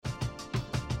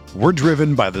We're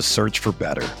driven by the search for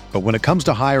better. But when it comes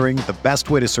to hiring, the best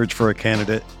way to search for a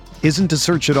candidate isn't to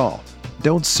search at all.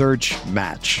 Don't search,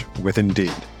 match with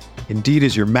Indeed. Indeed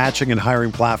is your matching and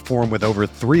hiring platform with over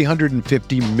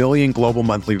 350 million global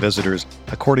monthly visitors,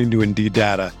 according to Indeed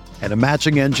data, and a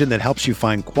matching engine that helps you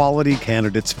find quality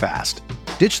candidates fast.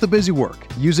 Ditch the busy work.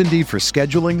 Use Indeed for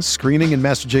scheduling, screening, and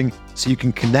messaging so you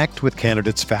can connect with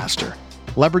candidates faster.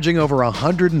 Leveraging over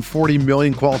 140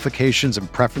 million qualifications and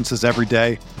preferences every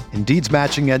day, Indeed's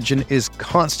matching engine is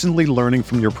constantly learning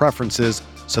from your preferences,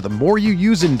 so the more you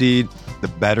use Indeed, the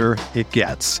better it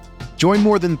gets. Join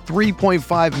more than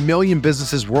 3.5 million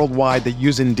businesses worldwide that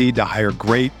use Indeed to hire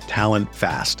great talent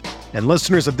fast. And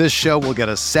listeners of this show will get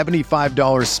a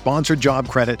 $75 sponsored job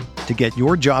credit to get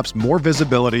your jobs more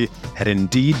visibility at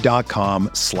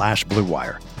Indeed.com/Blue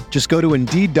Wire. Just go to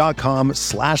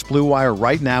Indeed.com/Blue Wire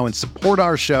right now and support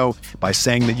our show by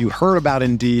saying that you heard about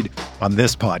Indeed on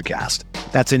this podcast.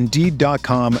 That's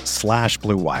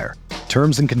Indeed.com/Blue Wire.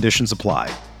 Terms and conditions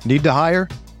apply. Need to hire?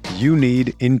 You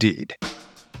need Indeed.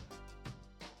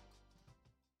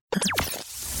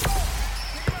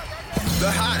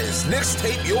 The hottest Knicks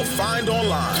tape you'll find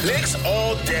online. Knicks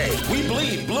all day. We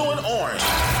bleed blue and orange.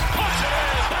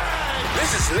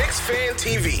 This is Knicks Fan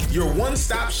TV, your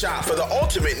one-stop shop for the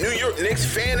ultimate New York Knicks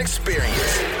fan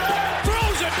experience.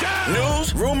 Throws it down.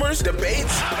 News, rumors,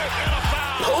 debates,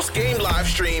 post-game live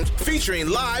streams featuring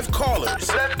live callers.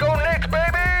 Let's go Knicks,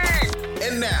 baby!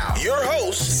 And now, your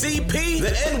host, CP, the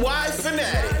NY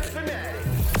Fanatic.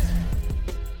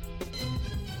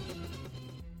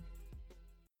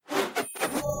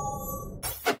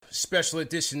 Special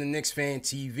edition of Knicks Fan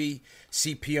TV,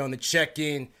 CP on the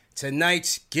check-in.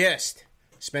 Tonight's guest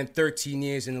spent 13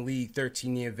 years in the league,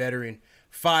 13-year veteran,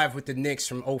 5 with the Knicks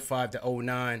from 05 to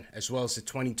 09, as well as the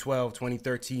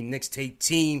 2012-2013 Knicks tape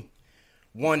team.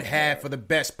 One half of the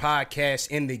best podcast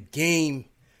in the game,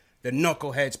 the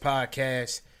Knuckleheads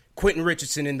podcast. Quentin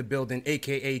Richardson in the building,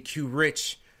 a.k.a. Q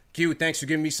Rich. Q, thanks for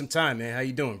giving me some time, man. How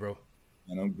you doing, bro?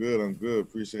 And I'm good.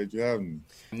 Appreciate you having me.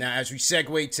 Now, as we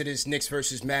segue to this Knicks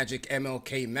versus Magic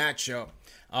MLK matchup,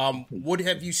 what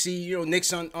have you seen,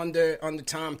 Knicks under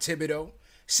Tom Thibodeau?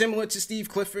 Similar to Steve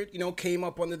Clifford, came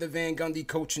up under the Van Gundy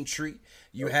coaching tree.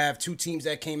 You have two teams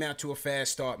that came out to a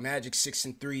fast start. Magic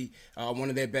 6-3, one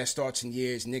of their best starts in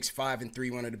years. Knicks 5-3,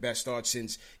 one of the best starts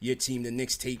since your team, the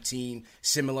Knicks tape team.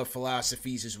 Similar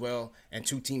philosophies as well, and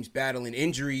two teams battling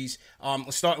injuries.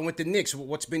 Starting with the Knicks,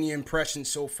 what's been your impression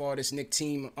so far, this Knicks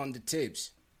team under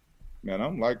Tibbs? Man,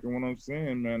 I'm liking what I'm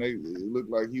seeing, man. It look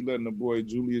like he letting the boy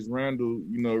Julius Randle,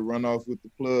 run off with the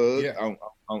plug. Yeah.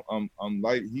 I'm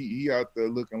like he out there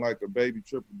looking like a baby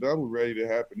triple-double ready to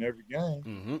happen every game.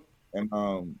 Mm-hmm.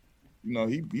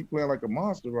 And he playing like a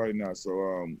monster right now.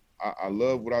 So I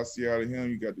love what I see out of him.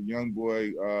 You got the young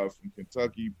boy from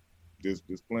Kentucky just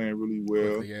playing really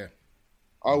well. Yeah.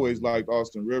 I always liked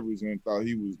Austin Rivers and thought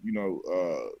he was,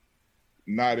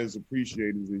 not as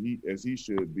appreciated as he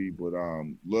should be, but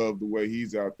love the way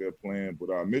he's out there playing.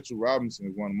 But Mitchell Robinson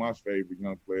is one of my favorite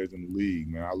young players in the league,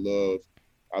 man.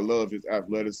 I love his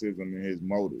athleticism and his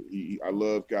motor. I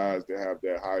love guys that have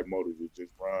that high motor that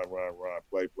just run,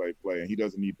 play, and he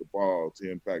doesn't need the ball to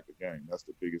impact the game. That's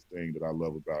the biggest thing that I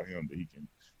love about him, that he can,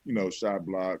 shot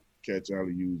block, catch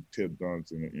alley-oops, tip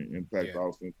dunks, and impact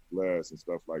offensive glass and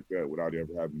stuff like that without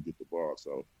ever having to get the ball.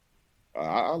 So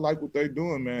I like what they're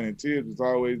doing, man. And Tibbs has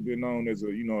always been known as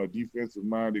a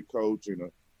defensive-minded coach and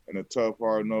a tough,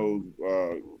 hard-nosed,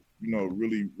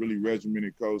 really, really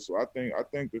regimented coach. So I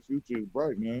think the future is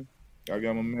bright, man. I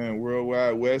got my man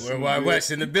Worldwide West. Worldwide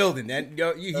West in the building.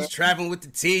 He's traveling with the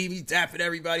team. He's dapping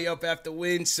everybody up after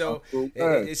wins. So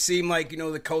it seemed like,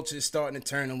 the culture is starting to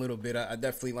turn a little bit. I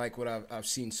definitely like what I've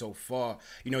seen so far.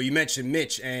 You mentioned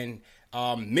Mitch, and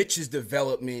Mitch's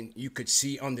development you could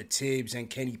see under Tibbs and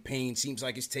Kenny Payne seems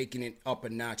like it's taking it up a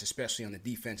notch, especially on the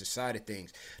defensive side of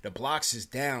things. The blocks is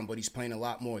down, but he's playing a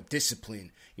lot more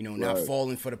discipline. Not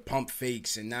falling for the pump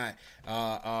fakes and not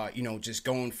just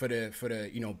going for the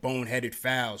boneheaded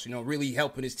fouls. Really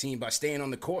helping his team by staying on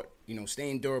the court.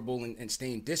 Staying durable and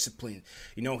staying disciplined.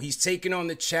 He's taking on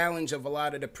the challenge of a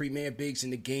lot of the premier bigs in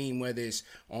the game, whether it's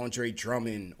Andre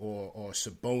Drummond or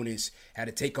Sabonis. Had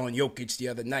to take on Jokic the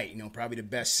other night, probably the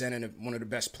best center, one of the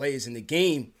best players in the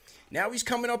game. Now he's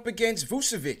coming up against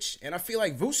Vucevic, and I feel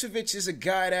like Vucevic is a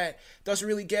guy that doesn't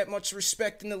really get much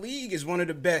respect in the league as one of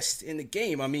the best in the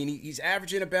game. I mean, he's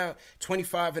averaging about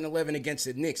 25 and 11 against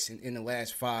the Knicks in the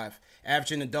last 5,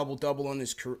 averaging a double-double on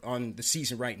the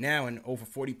season right now and over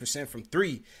 40% from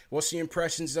 3. What's the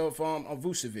impressions of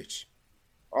Vucevic?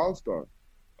 All-star.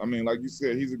 I mean, like you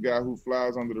said, he's a guy who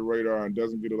flies under the radar and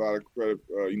doesn't get a lot of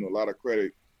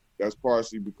credit, that's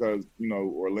partially because, you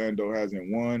know, Orlando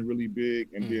hasn't won really big,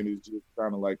 and then it's just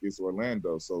kind of like it's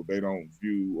Orlando, so they don't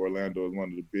view Orlando as one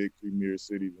of the big premier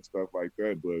cities and stuff like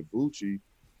that. But Vooch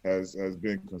has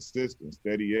been consistent,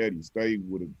 steady Eddie, stayed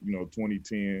with, you know,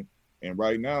 2010. And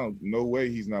right now, no way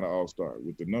he's not an all-star.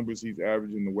 With the numbers he's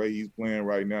averaging, the way he's playing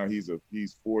right now, he's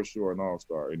for sure an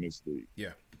all-star in this league.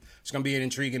 Yeah. It's going to be an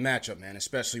intriguing matchup, man,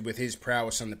 especially with his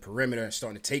prowess on the perimeter,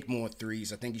 starting to take more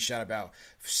threes. I think he shot about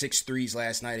 6 threes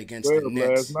last night against the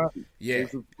Nets. Yeah,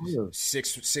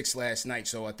 6 last night.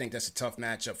 So I think that's a tough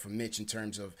matchup for Mitch in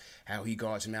terms of how he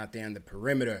guards him out there on the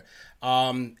perimeter.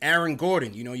 Aaron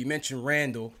Gordon, you know, you mentioned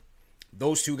Randall.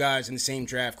 Those two guys in the same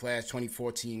draft class,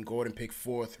 2014. Gordon picked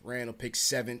 4th, Randall picked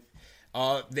 7th.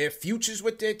 Their futures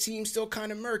with their team still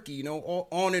kind of murky, you know,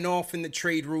 on and off in the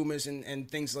trade rumors and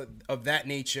things of that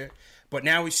nature. But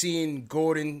now we're seeing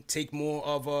Gordon take more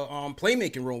of a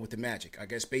playmaking role with the Magic, I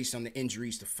guess, based on the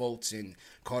injuries to Fultz and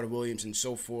Carter Williams and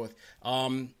so forth. How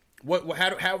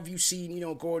have you seen, you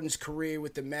know, Gordon's career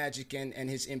with the Magic and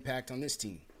his impact on this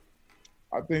team?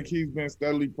 I think he's been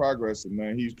steadily progressing,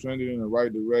 man. He's trending in the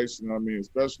right direction. I mean,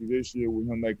 especially this year with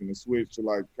him making the switch to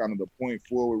like kind of the point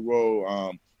forward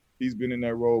role. He's been in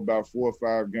that role about 4 or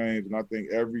 5 games, and I think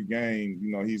every game,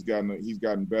 you know, he's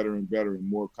gotten better and better and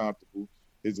more comfortable.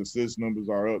 His assist numbers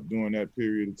are up during that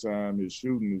period of time. His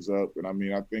shooting is up, and I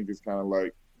mean, I think it's kind of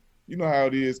like, you know how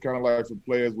it is, kind of like for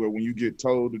players where when you get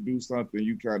told to do something,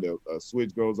 you kind of a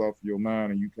switch goes off your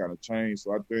mind and you kind of change.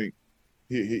 So I think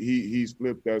he's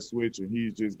flipped that switch and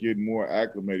he's just getting more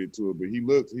acclimated to it. But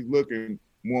he's looking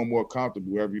more and more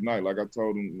comfortable every night. Like I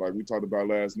told him, like we talked about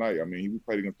last night. I mean, we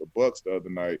played against the Bucks the other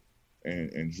night,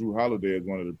 and Drew Holiday is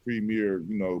one of the premier,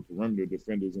 you know, perimeter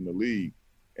defenders in the league.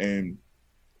 And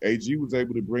AG was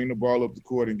able to bring the ball up the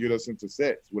court and get us into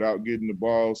sets without getting the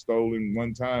ball stolen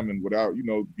one time and without, you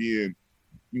know, being,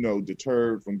 you know,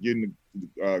 deterred from getting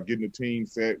the team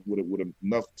set with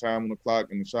enough time on the clock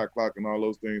and the shot clock and all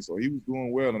those things. So he was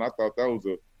doing well, and I thought that was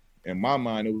in my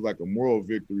mind, it was like a moral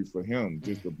victory for him,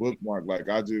 just a bookmark. Like,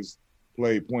 I just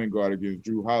played point guard against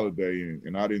Drew Holiday,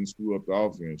 and I didn't screw up the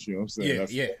offense. You know what I'm saying?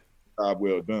 Yeah. Job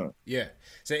well done. Yeah.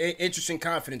 It's an interesting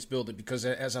confidence builder because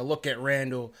as I look at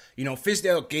Randall, you know,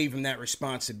 Fizdale gave him that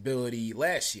responsibility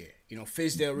last year. You know,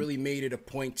 Fizdale really made it a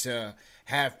point to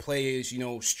have players, you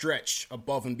know, stretch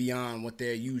above and beyond what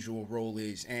their usual role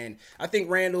is. And I think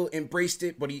Randall embraced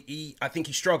it, but I think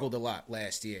he struggled a lot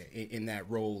last year in that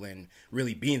role and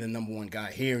really being the number one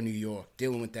guy here in New York,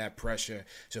 dealing with that pressure.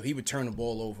 So he would turn the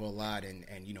ball over a lot and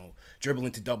you know, dribble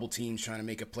into double teams, trying to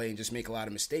make a play and just make a lot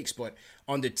of mistakes. But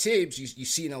under Tibbs, you're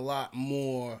seeing a lot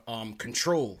more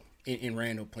control in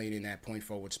Randall playing in that point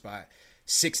forward spot.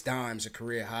 6 dimes, a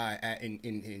career high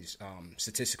in his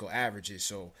statistical averages.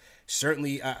 So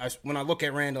certainly, when I look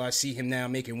at Randall, I see him now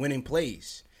making winning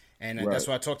plays. And that's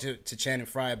what I talked to Channing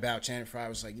Frye about. Channing Frye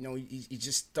was like, you know, he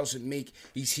just doesn't make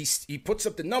 – he puts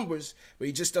up the numbers, but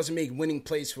he just doesn't make winning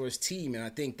plays for his team. And I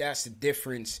think that's the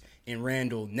difference in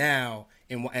Randall now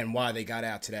and why they got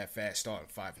out to that fast start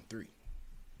of 5-3.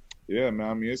 Yeah, man.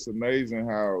 I mean, it's amazing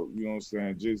how, you know what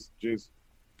I'm saying, just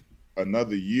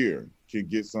another year can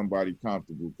get somebody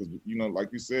comfortable. Because, you know, like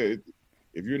you said,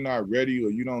 if you're not ready or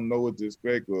you don't know what to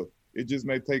expect, or it just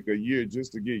may take a year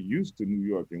just to get used to New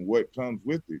York and what comes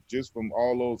with it, just from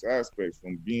all those aspects,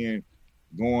 from being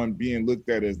looked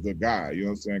at as the guy, you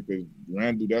know what I'm saying? Because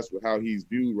Randall, that's how he's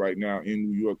viewed right now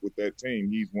in New York with that team.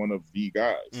 He's one of the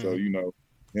guys. Mm-hmm. So, you know,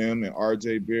 him and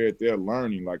RJ Barrett, they're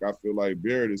learning. Like, I feel like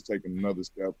Barrett is taking another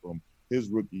step from his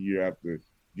rookie year after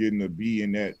getting to be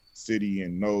in that city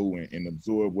and know and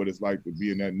absorb what it's like to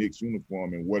be in that Knicks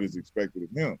uniform and what is expected of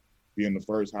him, being the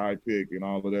first high pick and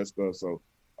all of that stuff. So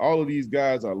all of these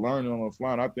guys are learning on the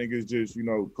fly. And I think it's just, you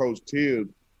know, Coach Tibbs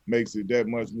makes it that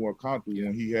much more comfortable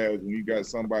when you got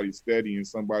somebody steady and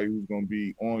somebody who's going to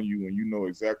be on you and you know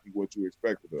exactly what you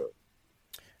expected of.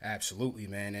 Absolutely,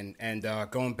 man. And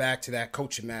going back to that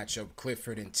coaching matchup,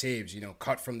 Clifford and Tibbs, you know,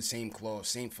 cut from the same cloth,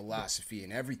 same philosophy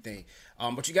and everything.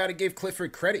 But you got to give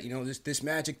Clifford credit. You know, this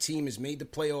Magic team has made the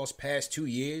playoffs past 2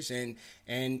 years, and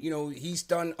you know, he's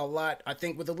done a lot, I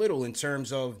think, with a little in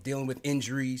terms of dealing with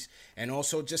injuries and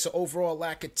also just an overall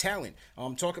lack of talent.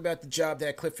 Talk about the job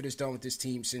that Clifford has done with this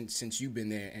team since you've been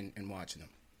there and watching them.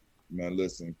 Man,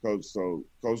 listen, Coach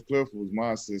Clifford was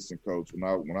my assistant coach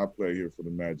when I played here for the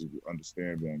Magic under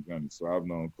Stan Van Gundy. So I've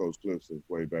known Coach Cliff since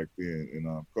way back then.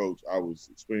 And Coach, I was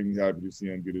extremely happy to see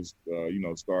him get his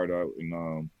start out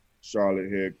in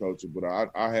Charlotte head coach. But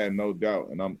I had no doubt,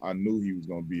 and I knew he was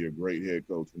going to be a great head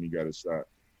coach when he got a shot.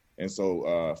 And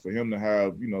so for him to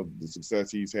have, you know, the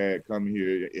success he's had coming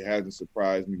here, it hasn't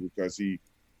surprised me because he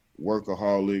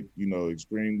workaholic,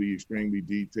 extremely, extremely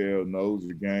detailed, knows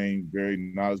the game, very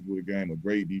knowledgeable of the game, a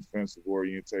great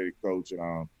defensive-oriented coach.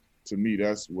 And to me,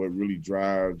 that's what really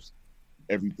drives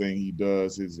everything he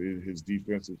does, his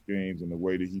defensive schemes and the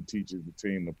way that he teaches the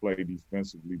team to play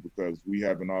defensively, because we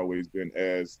haven't always been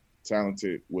as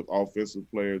talented with offensive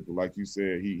players. But like you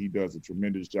said, he does a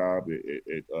tremendous job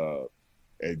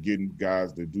at getting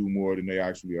guys that do more than they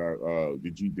actually are,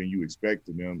 than you expect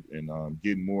of them, and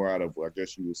getting more out of, I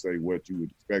guess you would say, what you would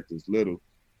expect is little.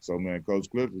 So, man, Coach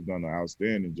Cliff has done an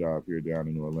outstanding job here down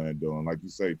in Orlando. And like you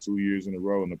say, 2 years in a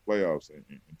row in the playoffs and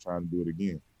trying to do it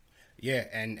again. Yeah,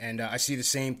 and I see the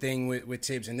same thing with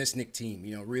Tibbs and this Knicks team,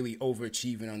 really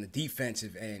overachieving on the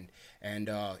defensive end. And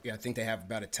I think they have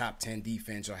about a top 10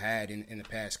 defense, or had in the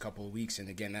past couple of weeks. And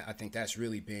again, I think that's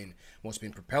really been what's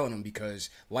been propelling them, because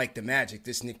like the Magic,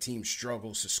 this Knicks team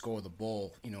struggles to score the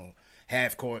ball,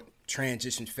 half court,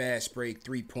 transition, fast break,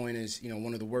 3-pointers,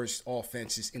 one of the worst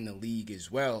offenses in the league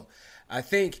as well. I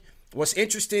think what's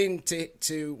interesting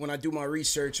to when I do my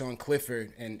research on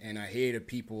Clifford and I hear the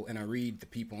people and I read the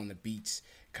people on the beats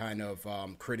kind of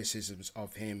criticisms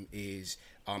of him is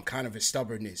kind of his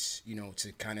stubbornness,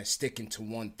 to kind of sticking to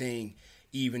one thing,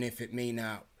 even if it may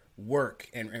not work,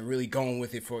 and really going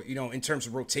with it for, in terms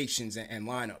of rotations and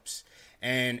lineups.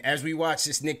 And as we watch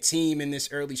this Knicks team in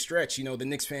this early stretch, the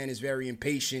Knicks fan is very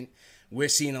impatient. We're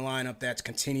seeing a lineup that's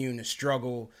continuing to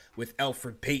struggle with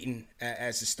Elfrid Payton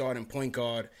as the starting point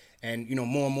guard. And,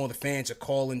 more and more the fans are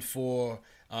calling for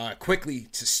Quickley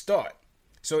to start.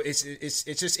 So it's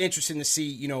just interesting to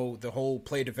see, the whole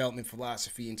play development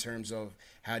philosophy in terms of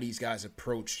how these guys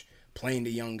approach playing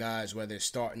the young guys, whether it's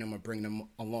starting them or bringing them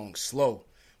along slow.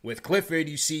 With Clifford,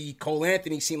 you see Cole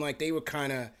Anthony seemed like they were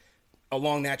kind of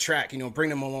along that track, bring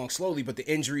them along slowly, but the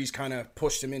injuries kind of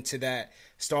pushed them into that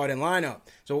starting lineup.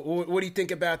 So what do you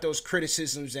think about those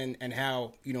criticisms and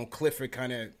how, Clifford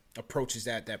kind of approaches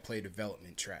that play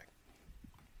development track?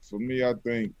 For me, I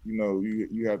think,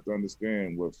 you have to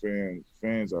understand what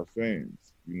fans are fans.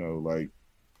 Like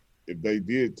if they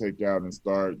did take out and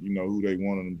start, who they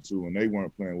wanted them to, and they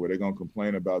weren't playing well, they're going to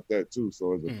complain about that too.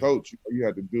 So as a coach, you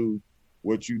have to do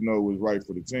what you know is right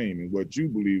for the team and what you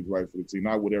believe is right for the team,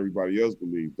 not what everybody else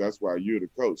believes. That's why you're the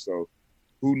coach. So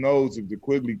who knows if the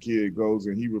Quigley kid goes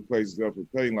and he replaces Elfrid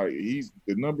Payton, like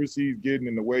the numbers he's getting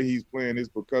and the way he's playing is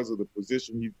because of the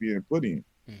position he's being put in.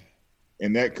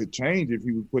 And that could change if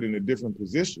he was put in a different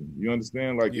position. You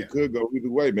understand? Like it could go either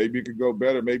way. Maybe it could go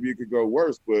better. Maybe it could go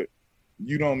worse. But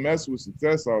you don't mess with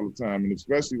success all the time. And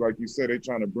especially, like you said, they're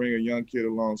trying to bring a young kid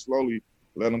along slowly,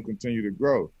 let him continue to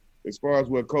grow. As far as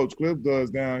what Coach Cliff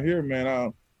does down here,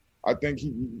 man, I think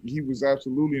he was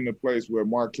absolutely in a place where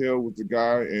Markelle was the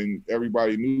guy, and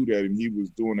everybody knew that, and he was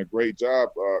doing a great job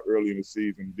early in the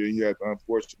season. Then he had the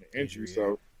unfortunate injury.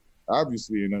 So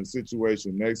obviously in a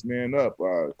situation, next man up,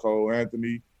 Cole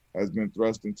Anthony has been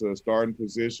thrust into a starting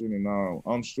position, and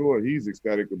I'm sure he's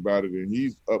ecstatic about it, and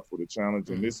he's up for the challenge.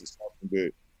 And this is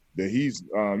something that he's,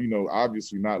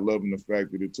 obviously not loving the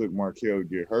fact that it took Markelle to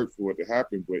get hurt for it to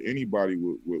happen, but anybody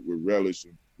would relish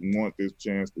and want this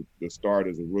chance to start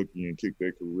as a rookie and kick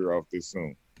their career off this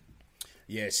soon.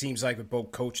 Yeah, it seems like with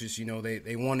both coaches,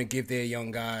 they want to give their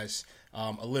young guys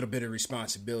a little bit of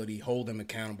responsibility, hold them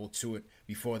accountable to it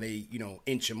before they,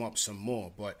 inch them up some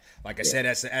more. But like I said,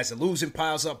 as the losing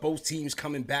piles up, both teams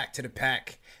coming back to the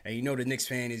pack, and the Knicks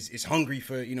fan is hungry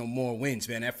for, more wins,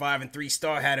 man. That 5-3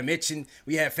 start had them itching.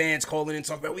 We had fans calling in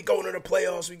talking about, we going to the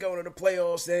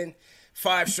playoffs, then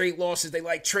 5 straight losses. They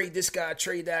trade this guy,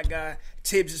 trade that guy.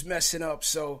 Tibbs is messing up,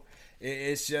 so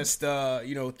it's just,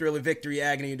 thrill of victory,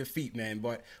 agony of defeat, man.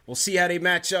 But we'll see how they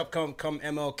match up come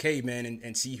MLK, man,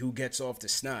 and see who gets off the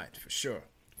snide, for sure.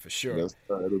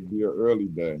 It'll be an early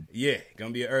day. Yeah,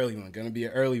 gonna be an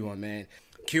early one, man.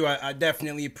 Q, I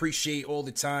definitely appreciate all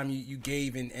the time you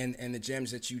gave and the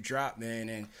gems that you dropped, man.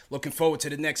 And looking forward to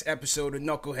the next episode of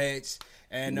Knuckleheads.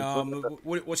 And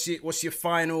what's your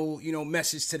final,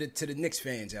 message to the Knicks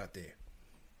fans out there?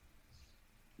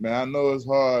 Man, I know it's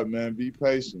hard, man. Be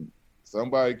patient.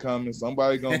 Somebody coming,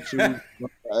 somebody gonna choose.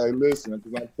 Hey, listen,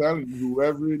 because I'm telling you,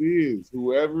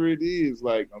 whoever it is,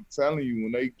 like I'm telling you,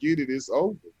 when they get it, it's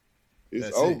over.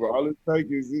 It's over. All it takes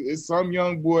is some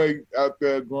young boy out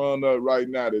there growing up right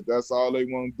now that's all they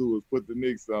want to do is put the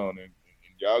Knicks on, and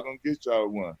y'all gonna get y'all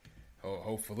one. Oh,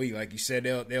 hopefully, like you said,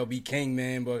 they'll be king,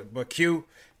 man. But Q,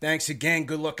 thanks again.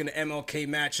 Good luck in the MLK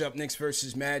matchup, Knicks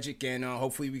versus Magic, and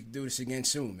hopefully we can do this again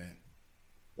soon, man.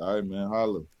 All right, man.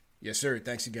 Holla. Yes, sir.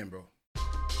 Thanks again, bro.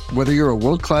 Whether you're a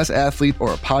world-class athlete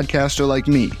or a podcaster like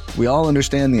me, we all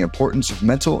understand the importance of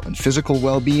mental and physical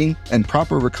well-being and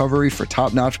proper recovery for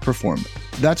top-notch performance.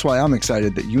 That's why I'm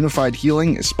excited that Unified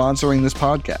Healing is sponsoring this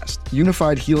podcast.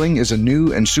 Unified Healing is a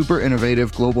new and super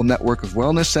innovative global network of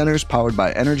wellness centers powered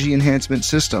by Energy Enhancement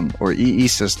System, or EE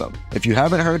System. If you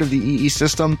haven't heard of the EE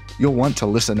System, you'll want to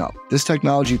listen up. This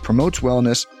technology promotes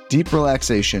wellness, deep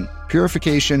relaxation,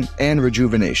 purification, and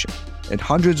rejuvenation. In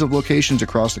hundreds of locations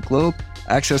across the globe,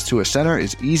 access to a center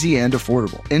is easy and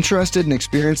affordable. Interested in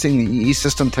experiencing the EE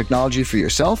System technology for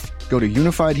yourself? Go to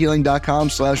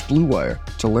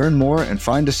unifiedhealing.com/bluewire to learn more and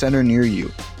find a center near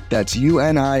you. That's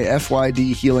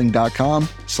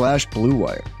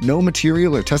unifydhealing.com/bluewire. No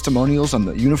material or testimonials on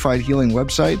the Unified Healing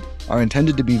website are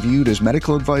intended to be viewed as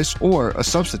medical advice or a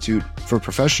substitute for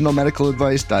professional medical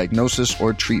advice, diagnosis,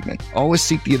 or treatment. Always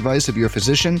seek the advice of your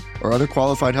physician or other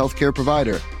qualified healthcare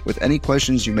provider with any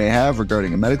questions you may have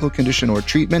regarding a medical condition or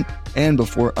treatment and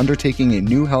before undertaking a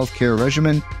new healthcare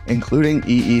regimen, including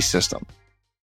EE System.